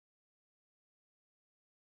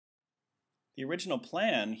The original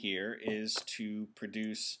plan here is to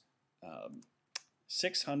produce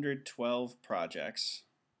 612 projects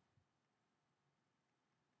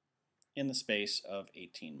in the space of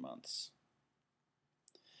 18 months.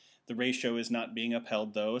 The ratio is not being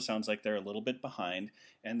upheld though. Sounds like they're a little bit behind,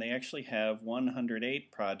 and they actually have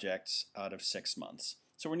 108 projects out of 6 months.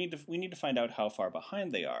 So we need to find out how far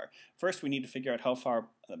behind they are. First, we need to figure out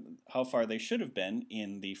how far they should have been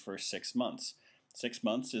in the first 6 months. 6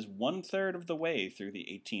 months is 1/3 of the way through the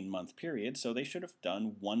 18-month period, so they should have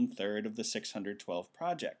done 1/3 of the 612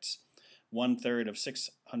 projects. 1/3 of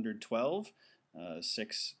 612,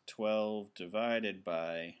 612 divided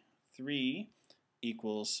by 3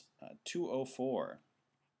 equals 204.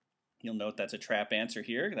 You'll note that's a trap answer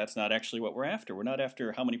here. That's not actually what we're after. We're not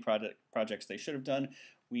after how many projects they should have done.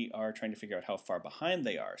 We are trying to figure out how far behind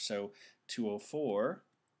they are. So 204,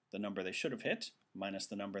 the number they should have hit, minus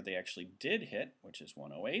the number they actually did hit, which is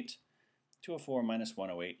 108. 204 minus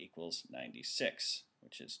 108 equals 96,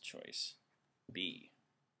 which is choice B.